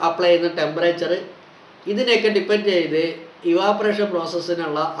 നമ്മൾ അപ്ലൈ ചെയ്യുന്ന ടെമ്പറേച്ചർ, ഇതിനെയൊക്കെ ഡിപ്പെൻഡ് ചെയ്ത് ഇവാപ്രേഷൻ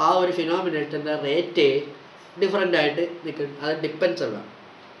പ്രോസസ്സിനുള്ള ആ ഒരു ഫിനോമിനേഷൻ്റെ റേറ്റ് ഡിഫറൻ്റ് ആയിട്ട് നിൽക്കും. അത് ഡിപ്പെൻസ് ഉള്ള.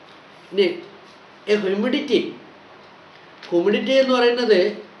 ഇനി ഹ്യൂമിഡിറ്റി എന്ന് പറയുന്നത്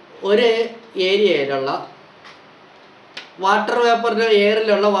ഒരു ഏരിയയിലുള്ള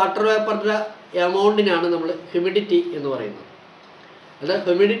എയറിലുള്ള വാട്ടർ വേപ്പറിൻ്റെ എമൗണ്ടിനാണ് നമ്മൾ ഹ്യൂമിഡിറ്റി എന്ന് പറയുന്നത്. അത്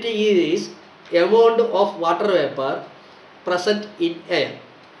humidity is amount of water vapour present in air.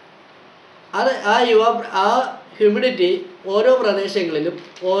 അത് ആ ഹ്യൂമിഡിറ്റി ഓരോ പ്രദേശങ്ങളിലും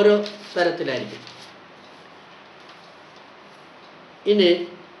ഓരോ തരത്തിലായിരിക്കും. ഇനി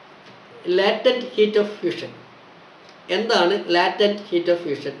ലാറ്റൻറ്റ് ഹീറ്റ് ഓഫ് ഫ്യൂഷൻ. എന്താണ് ലാറ്റൻറ്റ് ഹീറ്റ് ഓഫ്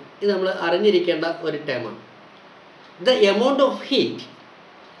ഫ്യൂഷൻ? ഇത് നമ്മൾ അറിഞ്ഞിരിക്കേണ്ട ഒരു ടേമാണ്. The amount of heat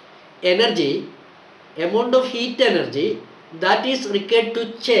energy that is required to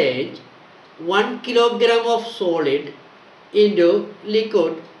change 1 kilogram of solid into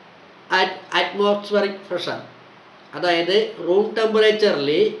liquid at atmospheric pressure. അതായത് റൂം ടെമ്പറേച്ചറിൽ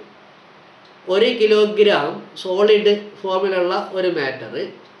 1 കിലോഗ്രാം സോളിഡ് ഫോമിലുള്ള ഒരു മാറ്റർ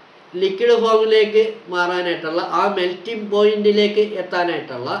ലിക്വിഡ് ഫോമിലേക്ക് മാറാനായിട്ടുള്ള ആ മെൽറ്റിംഗ് പോയിന്റിലേക്ക്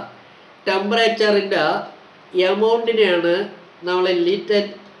എത്താനായിട്ടുള്ള ടെമ്പറേച്ചറിൻ്റെ എമൗണ്ടിനെയാണ് നമ്മൾ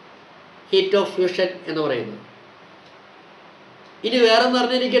ലേറ്റന്റ് ഹീറ്റ് ഓഫ് ഫ്യൂഷൻ എന്ന് പറയുന്നത്. ഇനി വേറെ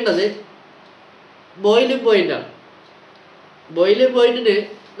പറഞ്ഞിരിക്കേണ്ടത് ബോയിലിംഗ് പോയിൻ്റാണ്. ബോയിലിംഗ് പോയിന്റിന്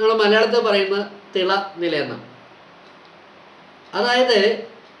നമ്മൾ മലയാളത്തിൽ പറയുന്ന തിള നില എന്നാണ്. അതായത്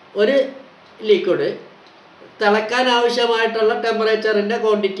ഒരു ലിക്വിഡ് തിളക്കാൻ ആവശ്യമായിട്ടുള്ള ടെമ്പറേച്ചറിൻ്റെ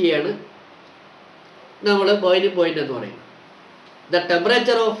ക്വാണ്ടിറ്റിയാണ് നമ്മൾ ബോയിലിംഗ് പോയിന്റ് എന്ന് പറയുന്നത്. The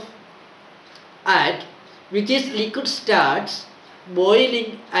temperature of at which is liquid starts boiling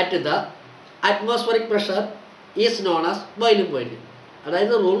at the atmospheric pressure is known as boiling point.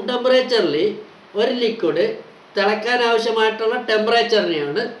 അതായത് റൂം ടെമ്പറേച്ചറിൽ ഒരു ലിക്വിഡ് തിളക്കാൻ ആവശ്യമായിട്ടുള്ള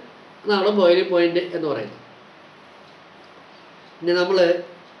ടെമ്പറേച്ചറിനെയാണ് നമ്മൾ ബോയിലിംഗ് പോയിന്റ് എന്ന് പറയുന്നത്. ഇനി നമ്മൾ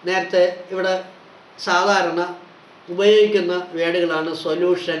നേരത്തെ ഇവിടെ സാധാരണ ഉപയോഗിക്കുന്ന വേർഡുകളാണ്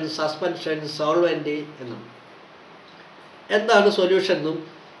സൊല്യൂഷൻ, സസ്പെൻഷൻ, സോൾവെൻറ്റ് എന്നും. എന്താണ് സൊല്യൂഷൻ എന്നും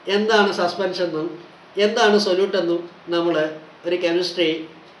എന്താണ് സസ്പെൻഷൻ എന്നും എന്താണ് സൊല്യൂട്ട് എന്നും നമ്മൾ ഒരു കെമിസ്ട്രി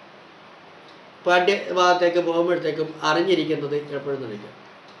പാഠ്യഭാഗത്തേക്ക് പോകുമ്പോഴത്തേക്കും അറിഞ്ഞിരിക്കുന്നത് എപ്പോഴും നിൽക്കും.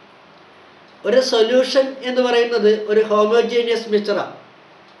 ഒരു സൊല്യൂഷൻ എന്ന് പറയുന്നത് ഒരു ഹോമോജീനിയസ് മിക്സ്ചറാണ്.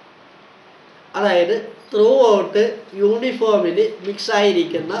 അതായത് ത്രൂ ഔട്ട് യൂണിഫോമിൽ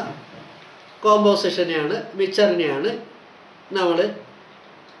മിക്സായിരിക്കുന്ന കോമ്പോസിഷനെയാണ്, മിക്സ്ചറിനെയാണ് നമ്മൾ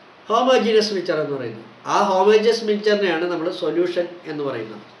ഹോമോജീനിയസ് മിക്സ്ചർ എന്ന് പറയുന്നത്. ആ ഹോമോജീനിയസ് മിക്സ്ചറിനെയാണ് നമ്മൾ സൊല്യൂഷൻ എന്ന്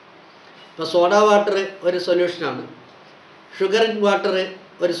പറയുന്നത്. ഇപ്പോൾ സോഡ വാട്ടർ ഒരു സൊല്യൂഷനാണ്, ഷുഗർ ഇൻ വാട്ടർ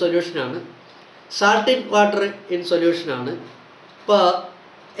ഒരു സൊല്യൂഷനാണ്, സാൾട്ട് ഇൻ വാട്ടർ ഇൻ സൊല്യൂഷനാണ്. ഇപ്പോൾ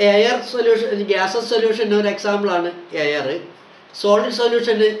എയർ സൊല്യൂഷൻ, ഗ്യാസസ് സൊല്യൂഷന് ഒരു എക്സാമ്പിളാണ് എയർ. സോളിഡ്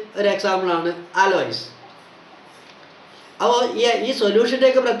സൊല്യൂഷന് ഒരു എക്സാമ്പിളാണ് അലോയ്സ്. അപ്പോൾ ഈ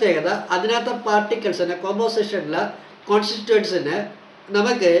സൊല്യൂഷൻ്റെയൊക്കെ പ്രത്യേകത അതിനകത്ത് പാർട്ടിക്കിൾസിനെ, കോമ്പോസിഷനിലെ കോൺസ്റ്റിറ്റ്യൂവൻസിനെ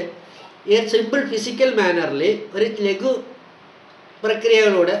നമുക്ക് ഈ സിമ്പിൾ ഫിസിക്കൽ മാനറിൽ ഒരു ലഘു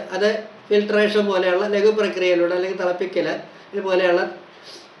പ്രക്രിയകളിലൂടെ, അത് ഫിൽട്രേഷൻ പോലെയുള്ള ലഘു പ്രക്രിയയിലൂടെ അല്ലെങ്കിൽ തിളപ്പിക്കൽ പോലെയുള്ള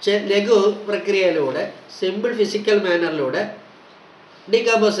ലഘു പ്രക്രിയയിലൂടെ സിമ്പിൾ ഫിസിക്കൽ മാനറിലൂടെ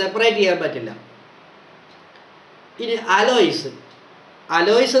ഡീകമ്പോസ് സെപ്പറേറ്റ് ചെയ്യാൻ പറ്റില്ല. ഇനി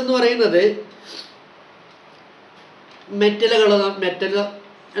അലോയ്സ് എന്ന് പറയുന്നത് മെറ്റലുകളോ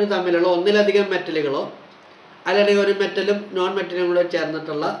തമ്മിലുള്ള ഒന്നിലധികം മെറ്റലുകളോ അല്ലെങ്കിൽ ഒരു മെറ്റലും നോൺ മെറ്റലും കൂടെ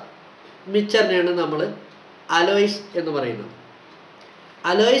ചേർന്നിട്ടുള്ള മിക്സ്ചറിനെയാണ് നമ്മൾ അലോയ്സ് എന്ന് പറയുന്നത്.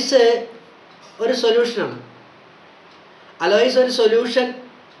 അലോയ്സ് ഒരു സൊല്യൂഷനാണ്. അലോയ്സ് ഒരു സൊല്യൂഷൻ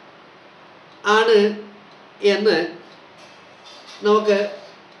ആണ് എന്ന് നമുക്ക്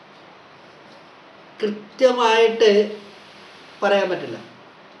കൃത്യമായിട്ട് പറയാൻ പറ്റില്ല.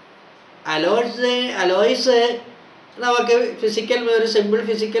 അലോയ്സ് നമുക്ക് ഒരു സിമ്പിൾ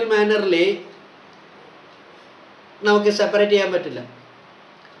ഫിസിക്കൽ മാനറിൽ നമുക്ക് സെപ്പറേറ്റ് ചെയ്യാൻ പറ്റില്ല.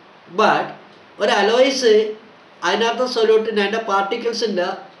 ബട്ട് ഒരു അലോയ്സ് അതിനകത്ത് സൊല്യൂട്ടിന് അതിൻ്റെ പാർട്ടിക്കിൾസിൻ്റെ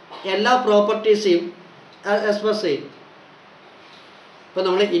എല്ലാ പ്രോപ്പർട്ടീസെയും എക്സ്പ്രസ് ചെയ്യും. ഇപ്പോൾ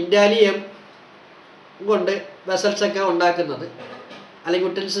നമ്മൾ ഇൻഡാലിയം കൊണ്ട് വെസൽസൊക്കെ ഉണ്ടാക്കുന്നത് അല്ലെങ്കിൽ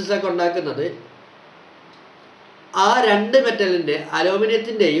യുട്ടൻസിൽസൊക്കെ ഉണ്ടാക്കുന്നത് ആ രണ്ട് മെറ്റലിൻ്റെ,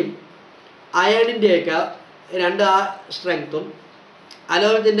 അലൂമിനിയത്തിൻ്റെയും അയണിൻ്റെയൊക്കെ ആ സ്ട്രെങ്ത്തും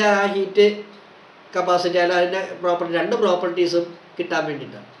അലൂമിനിയത്തിൻ്റെ ആ ഹീറ്റ് കപ്പാസിറ്റി അല്ല അതിൻ്റെ രണ്ട് പ്രോപ്പർട്ടീസും കിട്ടാൻ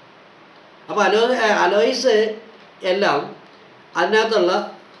വേണ്ടിയിട്ടാണ്. അപ്പോൾ അലോയ്സ് എല്ലാം അതിനകത്തുള്ള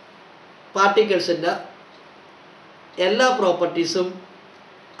പാർട്ടിക്കിൾസിൻ്റെ എല്ലാ പ്രോപ്പർട്ടീസും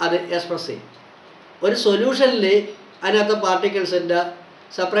അത് എക്സ്പ്രസ് ചെയ്യും. ഒരു സൊല്യൂഷനിൽ അതിനകത്ത് പാർട്ടിക്കിൾസിൻ്റെ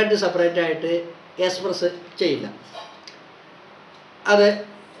സെപ്പറേറ്റ് എക്സ്പ്രസ് ചെയ്യില്ല. അത്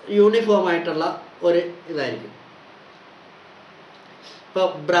യൂണിഫോമായിട്ടുള്ള ഒരു ഇതായിരിക്കും. ഇപ്പോൾ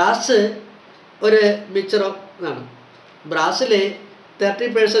ബ്രാസ് ഒരു മിക്സ്ചർ ആണ്. ബ്രാസിൽ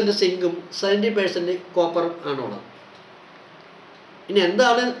 30% സിങ്കും 70% കോപ്പറും ആണുള്ളത്. ഇനി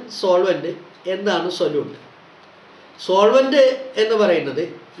എന്താണ് സോൾവെൻറ്റ്, എന്താണ് സൊല്യൂട്ട്? സോൾവെൻറ്റ് എന്ന് പറയുന്നത്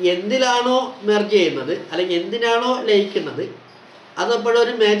എന്തിലാണോ മെർജ് ചെയ്യുന്നത് അല്ലെങ്കിൽ എന്തിനാണോ ലയിക്കുന്നത് അതെപ്പോഴും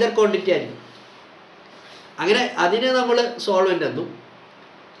ഒരു മേജർ ക്വാണ്ടിറ്റി ആയിരിക്കും. അങ്ങനെ അതിനെ നമ്മൾ സോൾവെൻ്റ് എന്നും,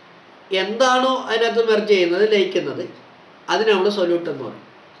 എന്താണോ അതിനകത്ത് മെർജ് ചെയ്യുന്നത്, ലയിക്കുന്നത്, അതിനെ നമ്മൾ സൊല്യൂട്ട് എന്ന് പറയും.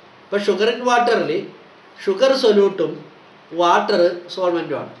 ഇപ്പോൾ ഷുഗർ ഇൻ വാട്ടറിൽ ഷുഗർ സൊല്യൂട്ടും വാട്ടർ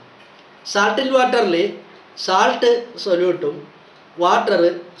സോൾവെൻറ്റുമാണ്. സാൾട്ട് ഇൻ വാട്ടറിൽ സാൾട്ട് സൊല്യൂട്ടും വാട്ടർ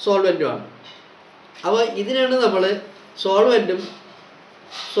സോൾവെൻറ്റുമാണ്. അപ്പോൾ ഇതിനാണ് നമ്മൾ സോൾവെൻറ്റും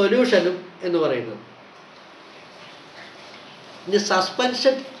സൊല്യൂഷനും എന്ന് പറയുന്നത്. ഇനി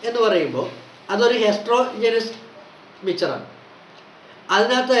സസ്പെൻഷൻ എന്ന് പറയുമ്പോൾ അതൊരു ഹെറ്ററോജനസ് മിക്സ്ചറാണ്.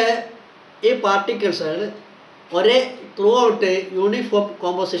 അതിനകത്ത് ഈ പാർട്ടിക്കിൾസുകൾ ഒരേ ത്രൂ ഔട്ട് യൂണിഫോം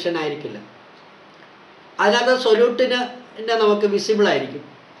കോമ്പോസിഷൻ ആയിരിക്കില്ല. അതിനകത്ത് സൊല്യൂട്ടിന് നമുക്ക് വിസിബിളായിരിക്കും.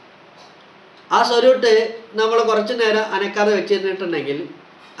 ആ സൊല്യൂട്ട് നമ്മൾ കുറച്ച് നേരം അനക്കാതെ വെച്ചിരുന്നിട്ടുണ്ടെങ്കിൽ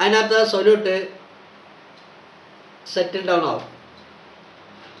അതിനകത്ത് സൊല്യൂട്ട് സെറ്റിൽ ഡൗൺ ആവും.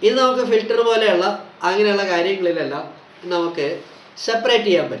 ഇത് നമുക്ക് ഫിൽറ്റർ പോലെയുള്ള അങ്ങനെയുള്ള കാര്യങ്ങളിലെല്ലാം നമുക്ക് സെപ്പറേറ്റ്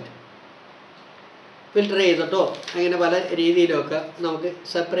ചെയ്യാൻ പറ്റും. ഫിൽറ്റർ ചെയ്തിട്ടോ അങ്ങനെ പല രീതിയിലൊക്കെ നമുക്ക്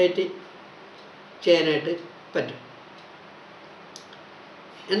സെപ്പറേറ്റ് ചെയ്യാനായിട്ട് പറ്റും.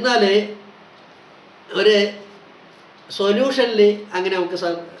 എന്നാൽ ഒരു സൊല്യൂഷനിൽ അങ്ങനെ നമുക്ക്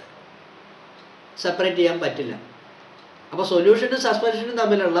സെപ്പറേറ്റ് ചെയ്യാൻ പറ്റില്ല. അപ്പോൾ സൊല്യൂഷനും സസ്പെൻഷനും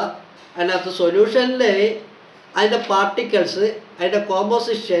തമ്മിലുള്ള അതിനകത്ത് സൊല്യൂഷനിൽ അതിൻ്റെ പാർട്ടിക്കിൾസ് അതിൻ്റെ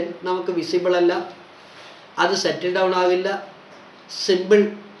കോമ്പോസിഷൻ നമുക്ക് വിസിബിൾ അല്ല, അത് സെറ്റിൽ ഡൗൺ ആകില്ല, സിമ്പിൾ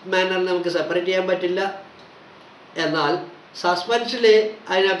മാനറിൽ നമുക്ക് സെപ്പറേറ്റ് ചെയ്യാൻ പറ്റില്ല. എന്നാൽ സസ്പെൻഷനിൽ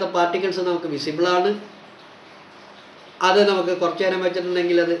അതിനകത്ത് പാർട്ടിക്കിൾസ് നമുക്ക് വിസിബിളാണ്, അത് നമുക്ക് കുറച്ച് നേരം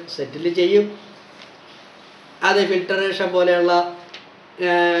വെച്ചിട്ടുണ്ടെങ്കിൽ അത് സെറ്റിൽ ചെയ്യും. അത് ഫിൽറ്ററേഷൻ പോലെയുള്ള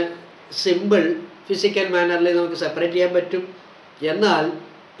സിമ്പിൾ ഫിസിക്കൽ മാനറിൽ നമുക്ക് സെപ്പറേറ്റ് ചെയ്യാൻ പറ്റും. എന്നാൽ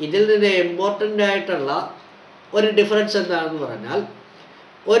ഇതിൽ നിന്ന് ഇമ്പോർട്ടൻ്റ് ആയിട്ടുള്ള ഒരു ഡിഫറൻസ് എന്താണെന്ന് പറഞ്ഞാൽ,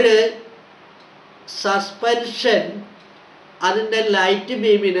 ഒരു സസ്പെൻഷൻ അതിൻ്റെ ലൈറ്റ്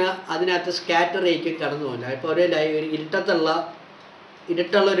ബീമിന് അതിനകത്ത് സ്കാറ്റർ ചെയ്യിക്കും കടന്നു പോകില്ല. ഇപ്പോൾ ഒരു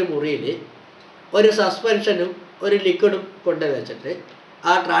ഇരുട്ടുള്ള ഒരു മുറിയിൽ ഒരു സസ്പെൻഷനും ഒരു ലിക്വിഡും കൊണ്ട് വെച്ചിട്ട്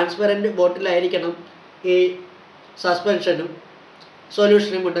ആ ട്രാൻസ്പെറൻറ്റ് ബോട്ടിലായിരിക്കണം ഈ സസ്പെൻഷനും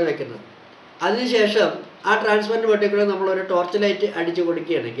സൊല്യൂഷനും കൊണ്ട് വെക്കുന്നത്. അതിനുശേഷം ആ ട്രാൻസ്പെറൻറ്റ് ബോട്ടിൽ കൂടെ നമ്മളൊരു ടോർച്ച് ലൈറ്റ് അടിച്ചു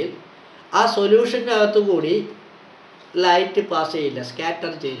കൊടുക്കുകയാണെങ്കിൽ ആ സൊല്യൂഷൻ്റെ അകത്തു കൂടി ലൈറ്റ് പാസ് ചെയ്യില്ല,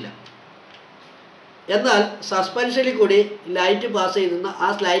 സ്കാറ്റർ ചെയ്യില്ല. എന്നാൽ സസ്പെൻഷനിൽ കൂടി ലൈറ്റ് പാസ് ചെയ്യുന്ന ആ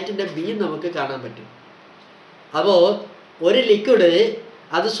ലൈറ്റിൻ്റെ ബീം നമുക്ക് കാണാൻ പറ്റും. അപ്പോൾ ഒരു ലിക്വിഡ്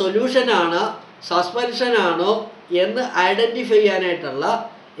അത് സൊല്യൂഷനാണോ സസ്പെൻഷനാണോ എന്ന് ഐഡൻറ്റിഫൈ ചെയ്യാനായിട്ടുള്ള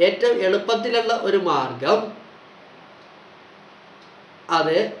ഏറ്റവും എളുപ്പത്തിലുള്ള ഒരു മാർഗം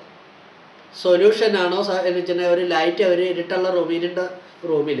അത് സൊല്യൂഷനാണോ എന്ന് വെച്ചാൽ ഒരു ലൈറ്റ് ഒരു ഇരുട്ടുള്ള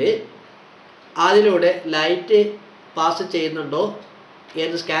റൂമിൽ അതിലൂടെ ലൈറ്റ് പാസ് ചെയ്യുന്നുണ്ടോ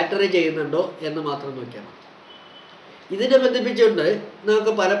എന്ന് സ്കാറ്റർ ചെയ്യുന്നുണ്ടോ എന്ന് മാത്രം നോക്കിയാൽ മതി. ഇതിനെ ബന്ധിപ്പിച്ചുകൊണ്ട്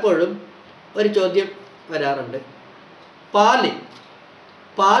നമുക്ക് പലപ്പോഴും ഒരു ചോദ്യം വരാറുണ്ട്,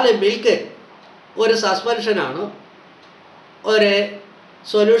 പാല് മിൽക്ക് ഒരു സസ്പെൻഷനാണോ ഒരു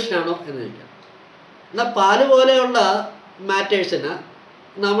സൊല്യൂഷനാണോ എന്ന് ചോദിക്കാം. എന്നാൽ പാല് പോലെയുള്ള മാറ്റേഴ്സിന്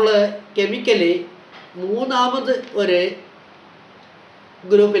നമ്മൾ കെമിക്കലി മൂന്നാമത് ഒരു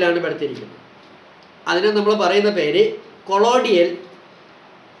ഗ്രൂപ്പിലാണ് പെടുത്തിയിരിക്കുന്നത്. അതിനെ നമ്മൾ പറയുന്ന പേര് കൊളോയിഡിയൽ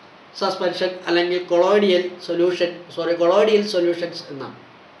സസ്പെൻഷൻ അല്ലെങ്കിൽ കൊളോയിഡിയൽ സൊല്യൂഷൻസ് എന്നാണ്.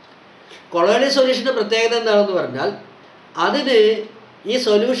 കൊളോയിഡിയൽ സൊല്യൂഷൻ്റെ പ്രത്യേകത എന്താണെന്ന് പറഞ്ഞാൽ അതിന് ഈ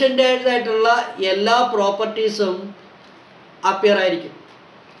സൊല്യൂഷൻ്റേതായിട്ടുള്ള എല്ലാ പ്രോപ്പർട്ടീസും അപ്പിയർ ആയിരിക്കും.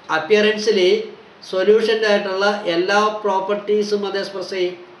 അപ്പിയറൻസിൽ സൊല്യൂഷൻ്റെ ആയിട്ടുള്ള എല്ലാ പ്രോപ്പർട്ടീസും അത് എക്സ്പ്രസ്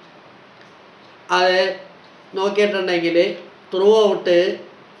ചെയ്യും. അത് നോക്കിയിട്ടുണ്ടെങ്കിൽ ത്രൂ ഔട്ട്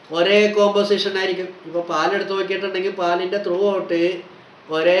ഒരേ കോമ്പോസിഷൻ ആയിരിക്കും. ഇപ്പോൾ പാലെടുത്ത് നോക്കിയിട്ടുണ്ടെങ്കിൽ പാലിൻ്റെ ത്രൂ ഔട്ട്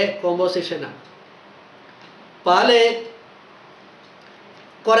ഒരേ കോമ്പോസിഷനാണ്. പാല്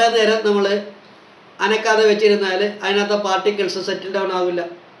കുറേ നേരം നമ്മൾ അനക്കാതെ വെച്ചിരുന്നാൽ അതിനകത്ത് പാർട്ടിക്കിൾസ് സെറ്റിൽ ഡൗൺ ആവില്ല.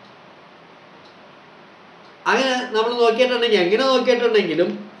 അങ്ങനെ നമ്മൾ നോക്കിയിട്ടുണ്ടെങ്കിൽ എങ്ങനെ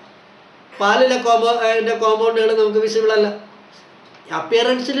നോക്കിയിട്ടുണ്ടെങ്കിലും പാലിലെ കോമ്പൗണ്ടുകൾ നമുക്ക് വിസിബിൾ അല്ല.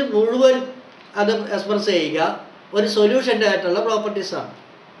 അപ്പിയറൻസിൽ മുഴുവൻ അത് എക്സ്പ്രസ് ചെയ്യുക ഒരു സൊല്യൂഷൻ്റെ ആയിട്ടുള്ള പ്രോപ്പർട്ടീസാണ്.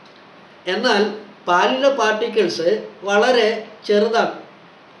 എന്നാൽ പാലിലെ പാർട്ടിക്കിൾസ് വളരെ ചെറുതാണ്.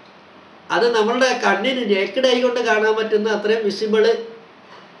 അത് നമ്മളുടെ കണ്ണിന് നേക്കഡ് ആയിക്കൊണ്ട് കാണാൻ പറ്റുന്ന അത്രയും വിസിബിൾ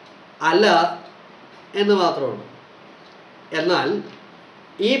അല്ല എന്ന് മാത്രമേ ഉള്ളൂ. എന്നാൽ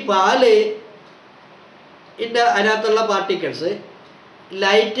ഈ പാലിൻ്റെ അതിനകത്തുള്ള പാർട്ടിക്കിൾസ്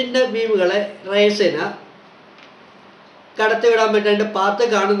ലൈറ്റിൻ്റെ ബീമുകളെ റേസിന് കടത്തിവിടാൻ പറ്റാണ്ട് പാത്ത്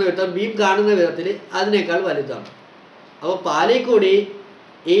കാണുന്ന വിധം ബീം കാണുന്ന വിധത്തിൽ അതിനേക്കാൾ വലുതാണ്. അപ്പോൾ പാലിൽ കൂടി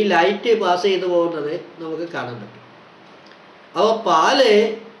ഈ ലൈറ്റ് പാസ് ചെയ്തു പോകുന്നത് നമുക്ക് കാണാൻ പറ്റും. അപ്പോൾ പാല്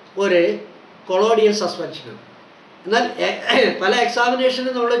ഒരു കൊളോയിഡിയൽ സസ്പെൻഷനാണ്. എന്നാൽ പല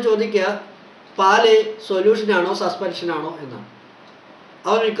എക്സാമിനേഷനും നമ്മൾ ചോദിക്കുക പാല് സൊല്യൂഷനാണോ സസ്പെൻഷനാണോ എന്നാണ്.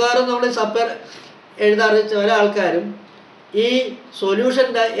 അപ്പോൾ മിക്കവാറും നമ്മൾ എഴുതാറ് ചില ആൾക്കാരും ഈ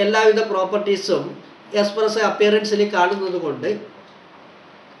സൊല്യൂഷൻ്റെ എല്ലാവിധ പ്രോപ്പർട്ടീസും എക്സ്പ്രസ് അപ്പിയറൻസിൽ കാണുന്നത് കൊണ്ട്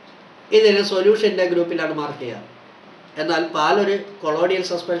ഇതിനെ സൊല്യൂഷൻ്റെ ഗ്രൂപ്പിലാണ് മാർക്ക് ചെയ്യുക. എന്നാൽ പാലൊരു കൊളോയിഡിയൽ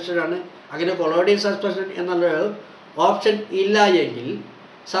സസ്പെൻഷനാണ്. അങ്ങനെ കൊളോയിഡിയൽ സസ്പെൻഷൻ എന്നുള്ള ഓപ്ഷൻ ഇല്ല എങ്കിൽ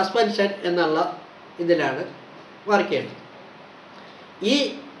സസ്പെൻഷൻ എന്നുള്ള ഇതിലാണ് മാർക്ക് ചെയ്യുന്നത്.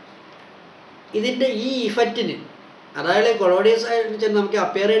 ഇതിൻ്റെ ഈ ഇഫക്റ്റിന് അതായത് കൊളോയിഡിയൽ നമുക്ക്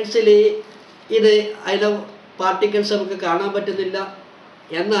അപ്പിയറൻസിൽ ഇത് അതിലെ പാർട്ടിക്കിൾസ് നമുക്ക് കാണാൻ പറ്റുന്നില്ല.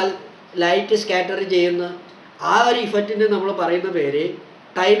 എന്നാൽ ലൈറ്റ് സ്കാറ്റർ ചെയ്യുന്ന ആ ഒരു ഇഫക്റ്റിന് നമ്മൾ പറയുന്ന പേര്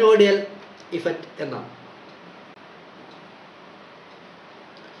ടൈനോഡിയൽ ഇഫക്റ്റ് എന്നാണ്.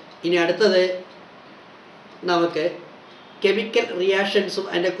 ഇനി അടുത്തത് നമുക്ക് കെമിക്കൽ റിയാക്ഷൻസും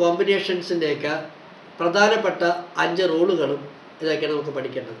അതിൻ്റെ കോമ്പിനേഷൻസിൻ്റെയൊക്കെ പ്രധാനപ്പെട്ട 5 റൂളുകളും ഇതൊക്കെയാണ് നമുക്ക്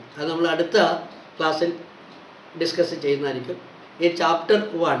പഠിക്കേണ്ടത്. അത് നമ്മൾ അടുത്ത ക്ലാസ്സിൽ ഡിസ്കസ് ചെയ്യുന്നതായിരിക്കും. ഈ ചാപ്റ്റർ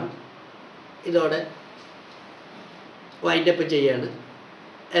 1 ഇതോടെ വൈൻഡപ്പ് ചെയ്യാണ്.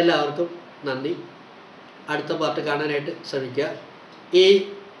 എല്ലാവർക്കും നന്ദി. അടുത്ത പാർട്ട് കാണാനായിട്ട് ശ്രമിക്കുക. ഈ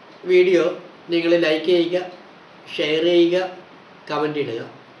വീഡിയോ നിങ്ങൾ ലൈക്ക് ചെയ്യുക, ഷെയർ ചെയ്യുക, കമൻ്റ് ഇടുക.